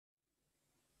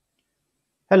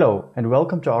Hello and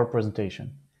welcome to our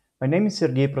presentation. My name is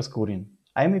Sergej Proskurin.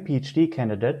 I am a PhD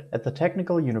candidate at the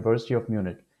Technical University of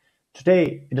Munich.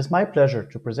 Today, it is my pleasure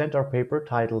to present our paper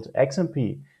titled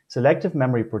xMP, Selective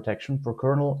Memory Protection for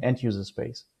Kernel and User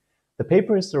Space. The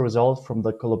paper is the result from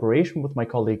the collaboration with my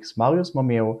colleagues Marius,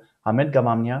 Momeu,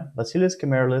 Ghavamnia, Vasileios,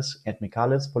 Kemerlis, and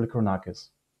Michalis, Polychronakis.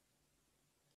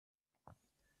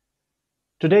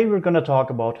 Today we're going to talk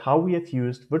about how we have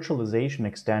used virtualization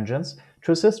extensions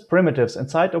to assist primitives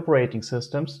inside operating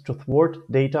systems to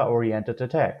thwart data-oriented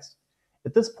attacks.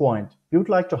 At this point, we would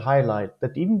like to highlight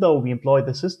that even though we employ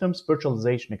the system's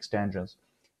virtualization extensions,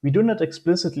 we do not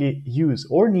explicitly use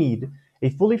or need a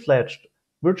fully fledged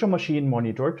virtual machine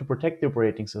monitor to protect the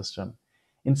operating system.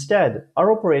 Instead,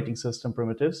 our operating system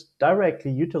primitives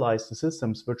directly utilize the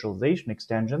system's virtualization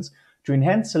extensions to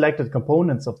enhance selected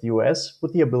components of the OS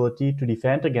with the ability to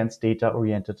defend against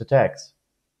data-oriented attacks.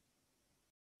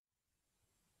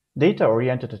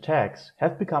 Data-oriented attacks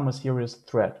have become a serious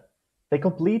threat. They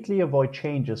completely avoid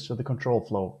changes to the control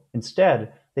flow.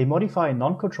 Instead, they modify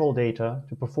non-control data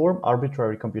to perform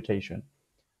arbitrary computation.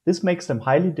 This makes them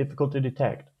highly difficult to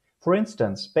detect. For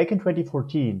instance, back in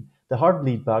 2014, the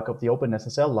Heartbleed bug of the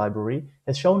OpenSSL library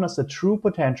has shown us the true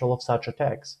potential of such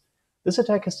attacks. This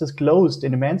attack has disclosed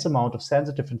an immense amount of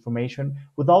sensitive information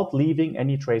without leaving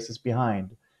any traces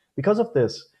behind. Because of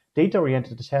this,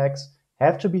 data-oriented attacks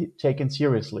have to be taken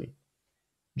seriously.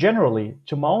 Generally,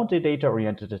 to mount a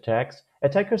data-oriented attacks,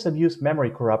 attackers have used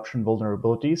memory corruption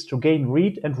vulnerabilities to gain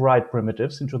read and write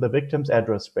primitives into the victim's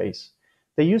address space.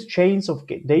 They use chains of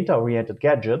data-oriented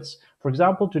gadgets, for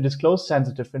example, to disclose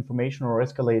sensitive information or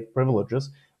escalate privileges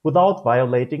without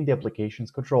violating the application's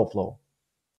control flow.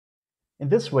 In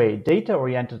this way,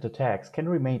 data-oriented attacks can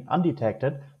remain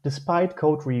undetected despite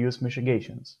code reuse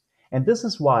mitigations. And this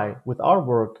is why, with our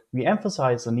work, we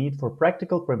emphasize the need for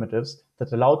practical primitives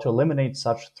that allow to eliminate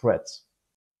such threats.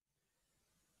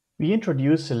 We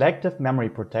introduce selective memory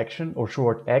protection, or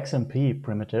short xMP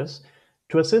primitives,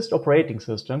 to assist operating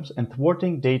systems in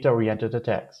thwarting data-oriented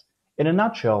attacks. In a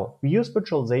nutshell, we use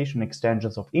virtualization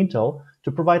extensions of Intel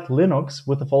to provide Linux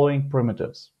with the following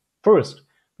primitives. First,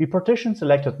 we partition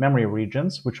selected memory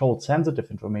regions, which hold sensitive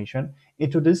information,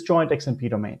 into disjoint xMP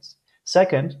domains.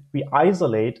 Second, we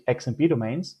isolate xMP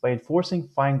domains by enforcing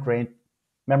fine-grained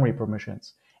memory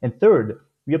permissions. And third,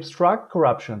 we obstruct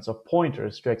corruptions of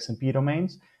pointers to xMP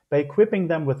domains by equipping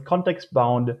them with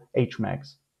context-bound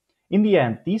HMACs. In the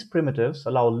end, these primitives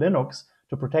allow Linux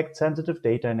to protect sensitive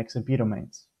data in xMP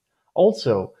domains.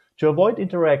 Also, to avoid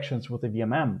interactions with the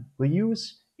VMM, we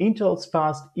use Intel's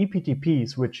fast ePTP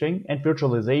switching and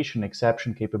virtualization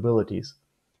exception capabilities.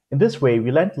 In this way,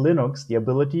 we lend Linux the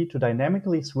ability to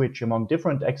dynamically switch among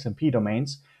different xMP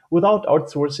domains without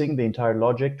outsourcing the entire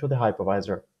logic to the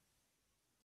hypervisor.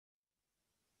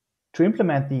 To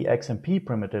implement the xMP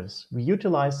primitives, we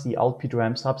utilize the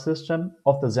alt-p2m subsystem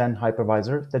of the Xen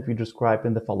hypervisor that we describe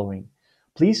in the following.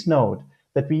 Please note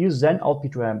that we use Xen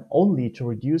alt-p2m only to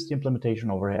reduce the implementation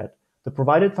overhead. The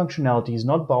provided functionality is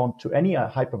not bound to any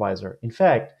hypervisor. In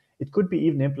fact, it could be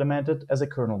even implemented as a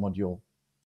kernel module.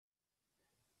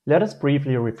 Let us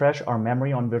briefly refresh our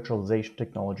memory on virtualization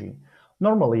technology.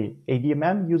 Normally, a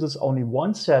VMM uses only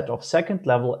one set of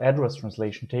second-level address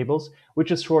translation tables,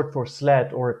 which is short for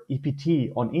SLAT or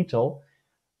EPT on Intel,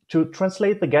 to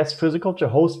translate the guest physical to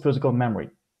host physical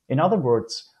memory. In other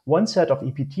words, one set of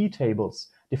EPT tables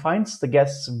defines the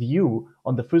guest's view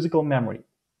on the physical memory.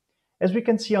 As we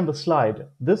can see on the slide,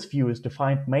 this view is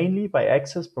defined mainly by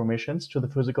access permissions to the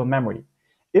physical memory.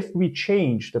 If we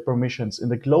change the permissions in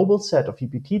the global set of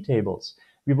EPT tables,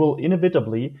 we will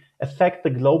inevitably affect the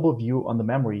global view on the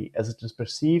memory as it is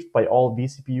perceived by all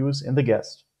vCPUs in the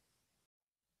guest.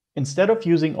 Instead of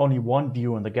using only one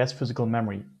view on the guest physical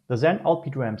memory, the Xen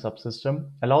alt-p2m subsystem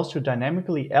allows to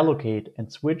dynamically allocate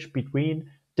and switch between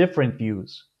different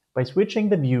views. By switching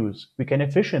the views, we can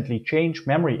efficiently change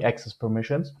memory access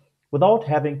permissions without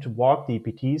having to walk the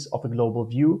EPTs of a global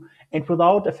view and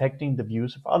without affecting the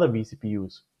views of other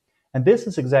vCPUs. And this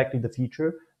is exactly the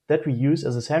feature that we use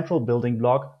as a central building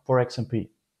block for xMP.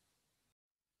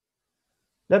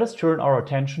 Let us turn our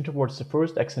attention towards the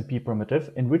first xMP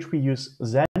primitive, in which we use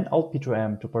Xen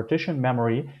alt-p2m to partition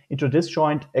memory into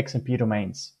disjoint xMP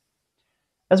domains.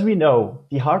 As we know,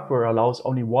 the hardware allows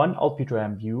only one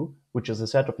alt-p2m view, which is a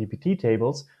set of EPT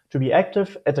tables, to be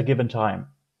active at a given time.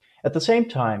 At the same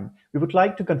time, we would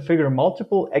like to configure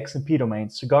multiple xMP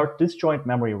domains to guard disjoint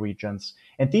memory regions,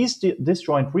 and these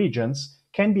disjoint regions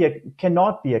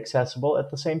cannot be accessible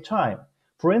at the same time.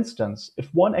 For instance,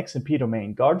 if one xMP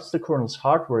domain guards the kernel's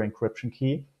hardware encryption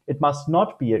key, it must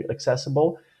not be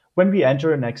accessible when we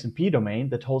enter an xMP domain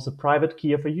that holds a private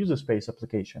key of a user space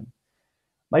application.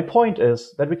 My point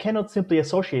is that we cannot simply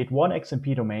associate one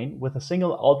xMP domain with a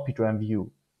single alt-p2m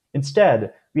view.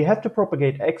 Instead, we have to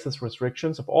propagate access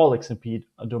restrictions of all xMP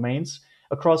domains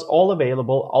across all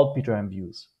available alt-p2m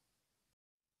views.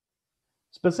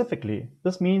 Specifically,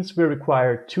 this means we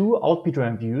require two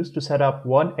alt-p2m views to set up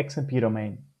one xMP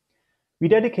domain. We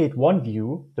dedicate one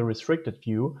view, the restricted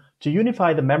view, to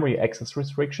unify the memory access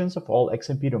restrictions of all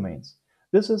xMP domains.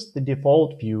 This is the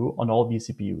default view on all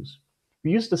vCPUs.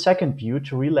 We use the second view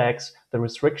to relax the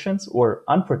restrictions or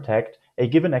unprotect a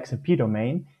given xMP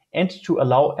domain and to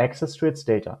allow access to its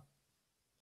data.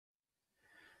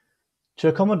 To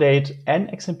accommodate n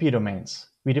xMP domains,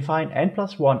 we define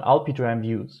n+1 alt-p2m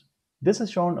views. This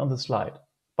is shown on the slide.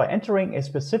 By entering a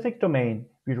specific domain,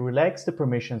 we relax the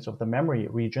permissions of the memory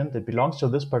region that belongs to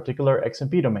this particular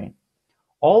xMP domain.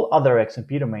 All other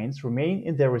xMP domains remain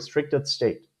in their restricted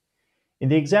state. In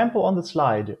the example on the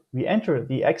slide, we enter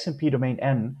the xMP domain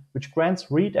n, which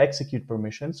grants read-execute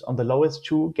permissions on the lowest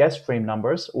two guest frame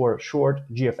numbers, or short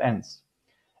GFNs.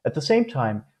 At the same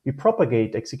time, we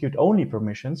propagate execute-only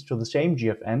permissions to the same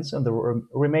GFNs in the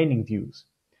remaining views.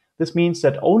 This means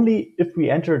that only if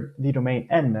we enter the domain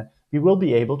n, we will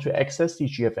be able to access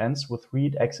these GFNs with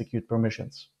read-execute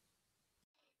permissions.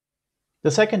 The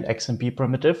second xMP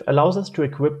primitive allows us to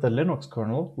equip the Linux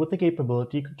kernel with the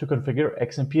capability to configure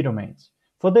xMP domains.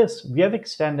 For this, we have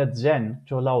extended Zen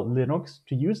to allow Linux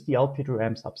to use the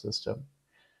alt-p2m subsystem.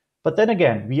 But then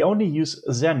again, we only use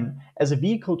Zen as a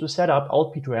vehicle to set up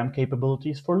alt-p2m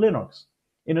capabilities for Linux.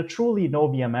 In a truly no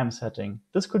VMM setting,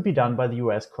 this could be done by the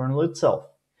OS kernel itself.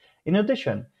 In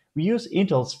addition, we use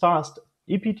Intel's fast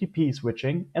ePTP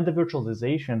switching and the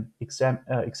virtualization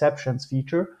exceptions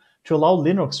feature to allow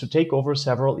Linux to take over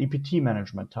several EPT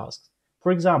management tasks.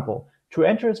 For example, to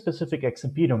enter a specific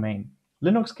xMP domain,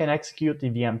 Linux can execute the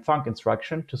vmfunc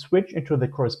instruction to switch into the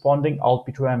corresponding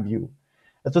alt-p2m view.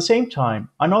 At the same time,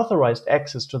 unauthorized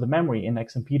access to the memory in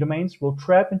xMP domains will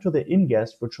trap into the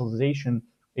ingest virtualization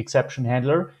exception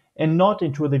handler and not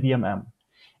into the VMM.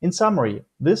 In summary,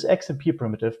 this xMP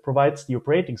primitive provides the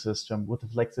operating system with the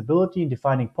flexibility in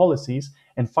defining policies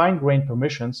and fine-grained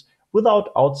permissions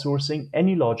without outsourcing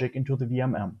any logic into the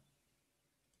VMM.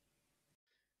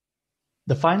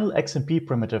 The final xMP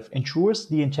primitive ensures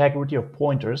the integrity of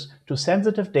pointers to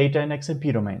sensitive data in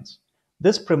xMP domains.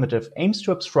 This primitive aims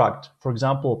to obstruct, for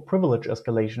example, privilege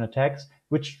escalation attacks,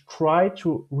 which try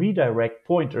to redirect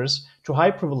pointers to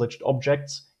high-privileged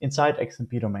objects inside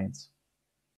xMP domains.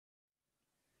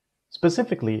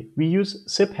 Specifically, we use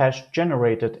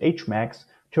ziphash-generated HMACs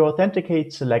to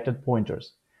authenticate selected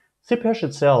pointers. Ziphash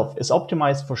itself is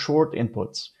optimized for short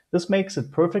inputs. This makes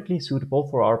it perfectly suitable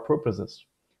for our purposes.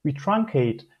 We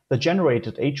truncate the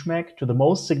generated HMAC to the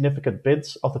most significant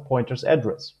bits of the pointer's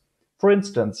address. For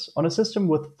instance, on a system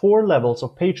with 4 levels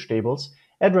of page tables,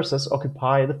 addresses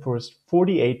occupy the first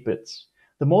 48 bits.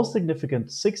 The most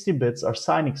significant 60 bits are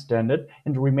sign-extended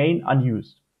and remain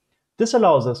unused. This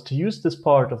allows us to use this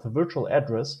part of the virtual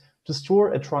address to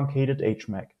store a truncated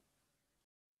HMAC.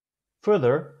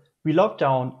 Further, we lock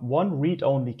down one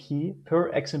read-only key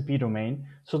per xMP domain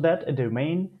so that a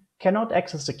domain cannot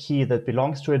access a key that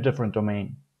belongs to a different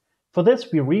domain. For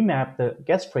this, we remap the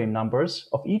guest frame numbers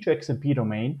of each xMP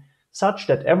domain such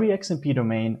that every xMP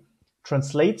domain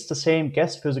translates the same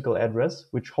guest physical address,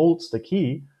 which holds the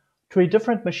key, to a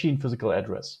different machine physical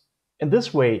address. In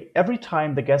this way, every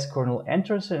time the guest kernel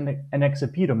enters an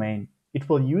xMP domain, it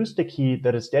will use the key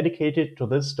that is dedicated to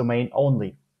this domain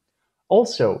only.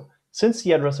 Also, since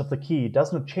the address of the key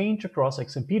does not change across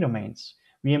xMP domains,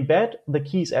 we embed the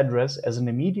key's address as an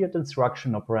immediate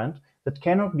instruction operand that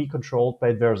cannot be controlled by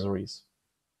adversaries.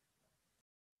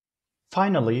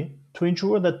 Finally, to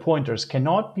ensure that pointers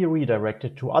cannot be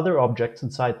redirected to other objects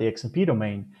inside the xMP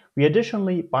domain, we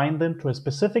additionally bind them to a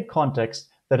specific context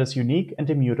that is unique and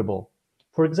immutable.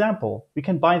 For example, we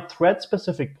can bind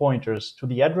thread-specific pointers to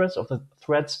the address of the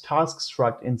thread's task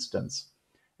struct instance.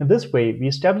 In this way, we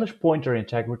establish pointer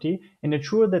integrity and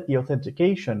ensure that the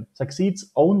authentication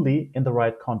succeeds only in the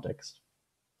right context.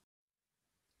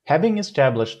 Having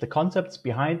established the concepts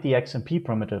behind the xMP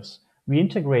primitives, we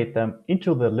integrate them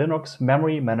into the Linux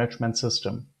memory management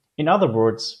system. In other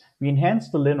words, we enhance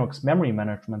the Linux memory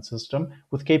management system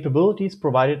with capabilities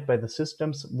provided by the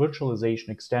system's virtualization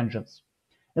extensions.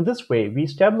 In this way, we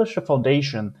establish a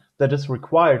foundation that is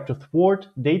required to thwart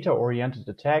data-oriented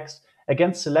attacks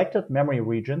against selected memory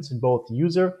regions in both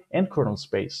user and kernel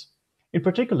space. In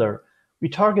particular, we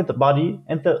target the body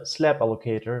and the slab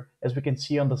allocator, as we can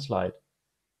see on the slide.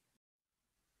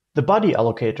 The body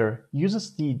allocator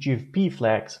uses the GFP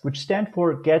flags, which stand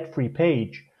for Get Free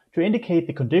Page, to indicate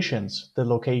the conditions, the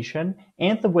location,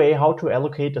 and the way how to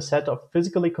allocate a set of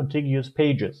physically contiguous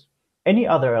pages. Any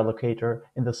other allocator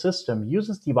in the system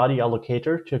uses the body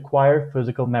allocator to acquire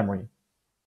physical memory.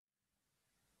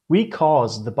 We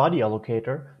cause the body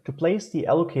allocator to place the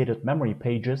allocated memory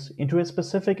pages into a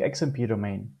specific xMP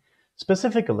domain.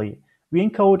 Specifically, we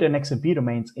encode an xMP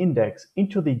domain's index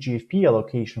into the GFP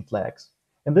allocation flags.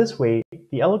 In this way,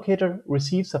 the allocator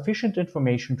receives sufficient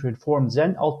information to inform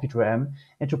Zen altp2m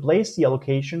and to place the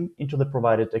allocation into the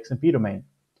provided xMP domain.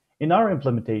 In our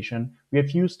implementation, we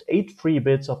have used 8 free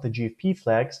bits of the GFP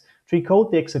flags to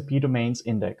encode the xMP domain's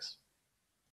index.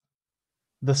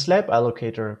 The slab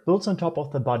allocator builds on top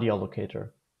of the body allocator.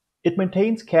 It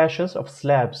maintains caches of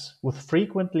slabs with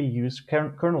frequently used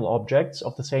kernel objects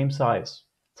of the same size.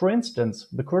 For instance,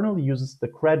 the kernel uses the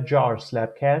cred.jar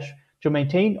slab cache to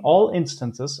maintain all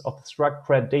instances of the struct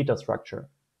cred data structure.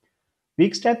 We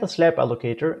extend the slab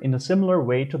allocator in a similar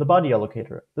way to the body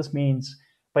allocator. This means,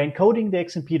 by encoding the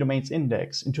xMP domain's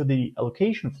index into the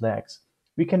allocation flags,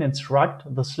 we can instruct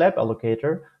the slab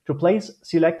allocator to place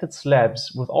selected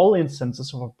slabs with all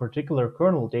instances of a particular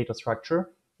kernel data structure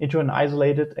into an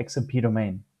isolated xMP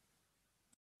domain.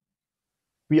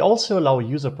 We also allow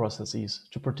user processes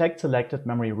to protect selected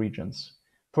memory regions.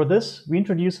 For this, we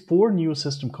introduce 4 new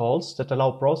system calls that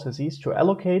allow processes to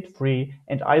allocate, free,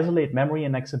 and isolate memory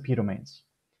in xMP domains.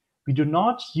 We do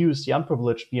not use the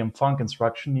unprivileged vmfunc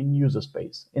instruction in user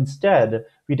space. Instead,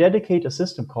 we dedicate a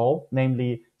system call,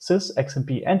 namely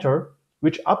sys.xmp_enter,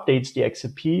 which updates the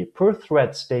xMP per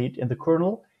thread state in the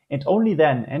kernel and only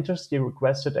then enters the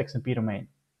requested xMP domain.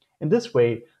 In this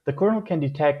way, the kernel can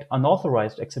detect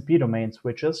unauthorized xMP domain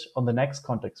switches on the next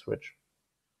context switch.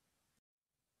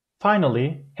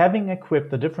 Finally, having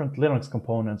equipped the different Linux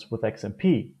components with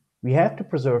xMP, we have to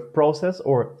preserve process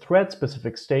or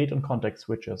thread-specific state on context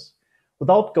switches.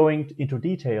 Without going into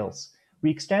details, we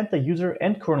extend the user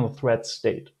and kernel thread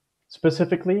state.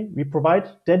 Specifically, we provide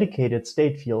dedicated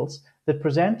state fields that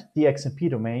present the xMP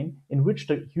domain in which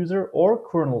the user or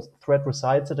kernel thread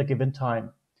resides at a given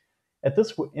time.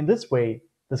 In this way,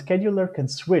 the scheduler can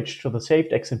switch to the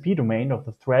saved xMP domain of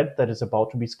the thread that is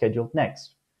about to be scheduled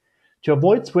next. To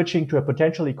avoid switching to a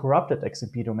potentially corrupted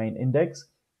xMP domain index,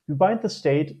 we bind the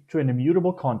state to an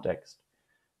immutable context.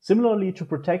 Similarly to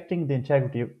protecting the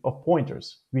integrity of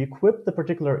pointers, we equip the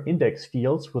particular index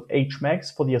fields with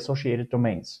hmags for the associated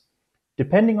domains.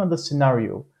 Depending on the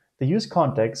scenario, the use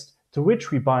context to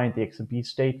which we bind the xMP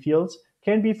state fields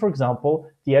can be, for example,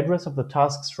 the address of the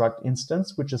task struct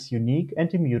instance, which is unique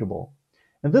and immutable.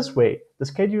 In this way, the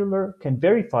scheduler can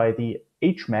verify the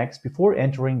hmags before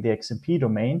entering the xMP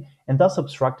domain and thus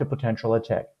obstruct a potential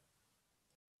attack.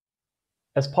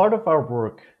 As part of our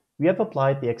work, we have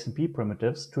applied the xMP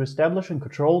primitives to establish and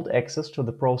controlled access to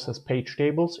the process page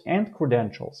tables and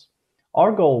credentials.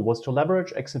 Our goal was to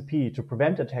leverage xMP to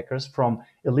prevent attackers from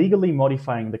illegally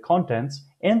modifying the contents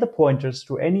and the pointers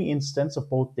to any instance of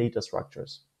both data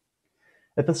structures.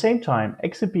 At the same time,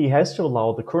 xMP has to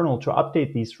allow the kernel to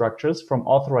update these structures from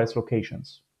authorized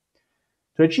locations.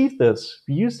 To achieve this,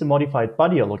 we use the modified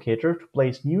body allocator to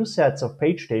place new sets of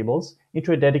page tables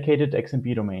into a dedicated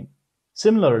xMP domain.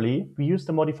 Similarly, we use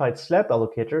the modified slab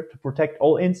allocator to protect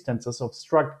all instances of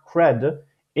struct cred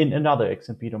in another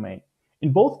xMP domain.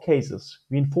 In both cases,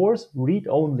 we enforce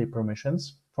read-only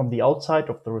permissions from the outside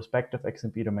of the respective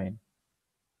xMP domain.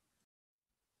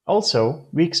 Also,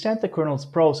 we extend the kernel's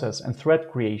process and thread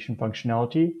creation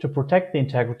functionality to protect the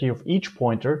integrity of each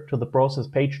pointer to the process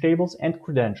page tables and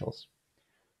credentials.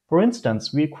 For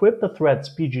instance, we equip the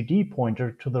thread's PGD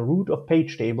pointer to the root of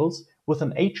page tables with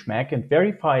an hmag and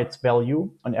verify its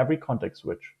value on every context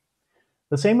switch.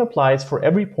 The same applies for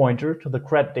every pointer to the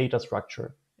cred data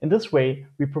structure. In this way,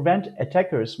 we prevent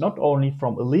attackers not only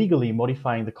from illegally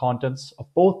modifying the contents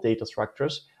of both data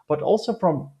structures, but also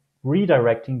from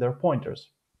redirecting their pointers.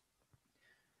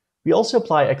 We also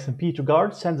apply xMP to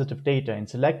guard sensitive data in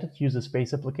selected user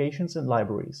space applications and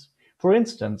libraries. For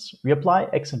instance, we apply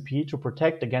xMP to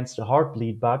protect against the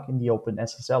heartbleed bug in the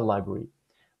OpenSSL library.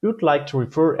 We would like to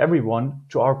refer everyone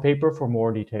to our paper for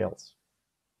more details.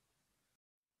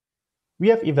 We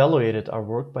have evaluated our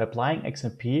work by applying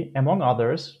xMP, among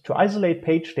others, to isolate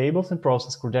page tables and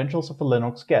process credentials of a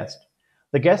Linux guest.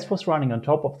 The guest was running on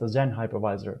top of the Zen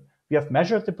hypervisor. We have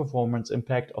measured the performance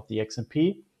impact of the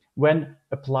xMP when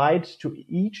applied to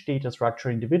each data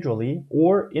structure individually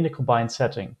or in a combined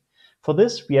setting. For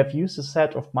this, we have used a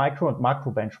set of micro and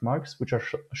macro benchmarks, which are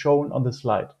shown on this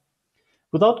slide.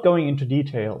 Without going into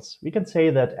details, we can say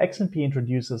that xMP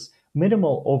introduces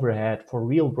minimal overhead for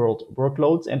real-world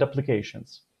workloads and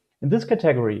applications. In this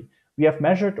category, we have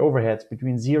measured overheads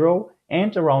between 0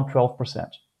 and around 12%.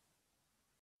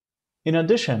 In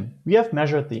addition, we have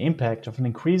measured the impact of an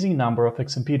increasing number of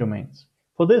xMP domains.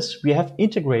 For this, we have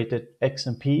integrated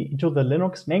xMP into the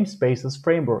Linux namespaces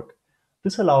framework.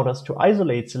 This allowed us to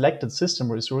isolate selected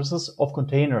system resources of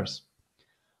containers.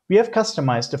 We have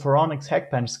customized the Phoronix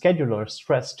Hackbench scheduler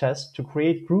stress test to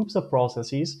create groups of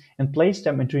processes and place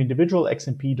them into individual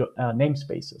xMP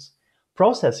namespaces.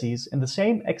 Processes in the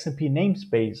same xMP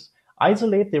namespace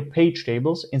isolate their page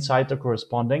tables inside the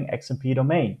corresponding xMP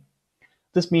domain.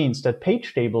 This means that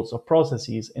page tables of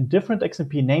processes in different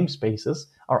xMP namespaces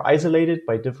are isolated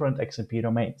by different xMP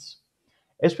domains.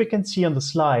 As we can see on the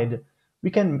slide,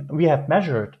 we have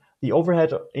measured the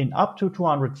overhead in up to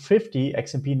 250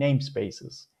 xMP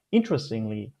namespaces.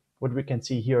 Interestingly, what we can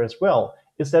see here as well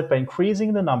is that by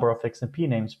increasing the number of xMP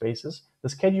namespaces, the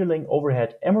scheduling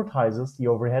overhead amortizes the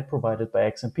overhead provided by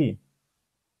xMP.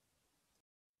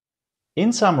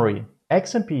 In summary,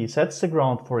 xMP sets the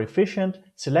ground for efficient,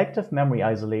 selective memory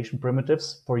isolation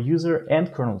primitives for user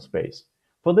and kernel space.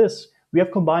 For this, we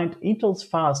have combined Intel's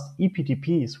fast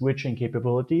ePTP switching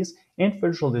capabilities and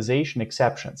virtualization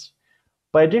exceptions.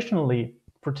 By additionally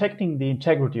protecting the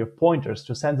integrity of pointers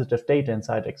to sensitive data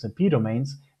inside xMP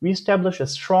domains, we establish a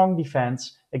strong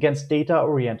defense against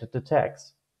data-oriented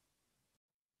attacks.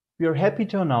 We are happy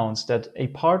to announce that a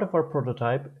part of our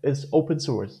prototype is open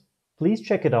source. Please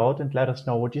check it out and let us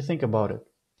know what you think about it.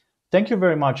 Thank you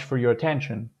very much for your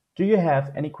attention. Do you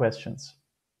have any questions?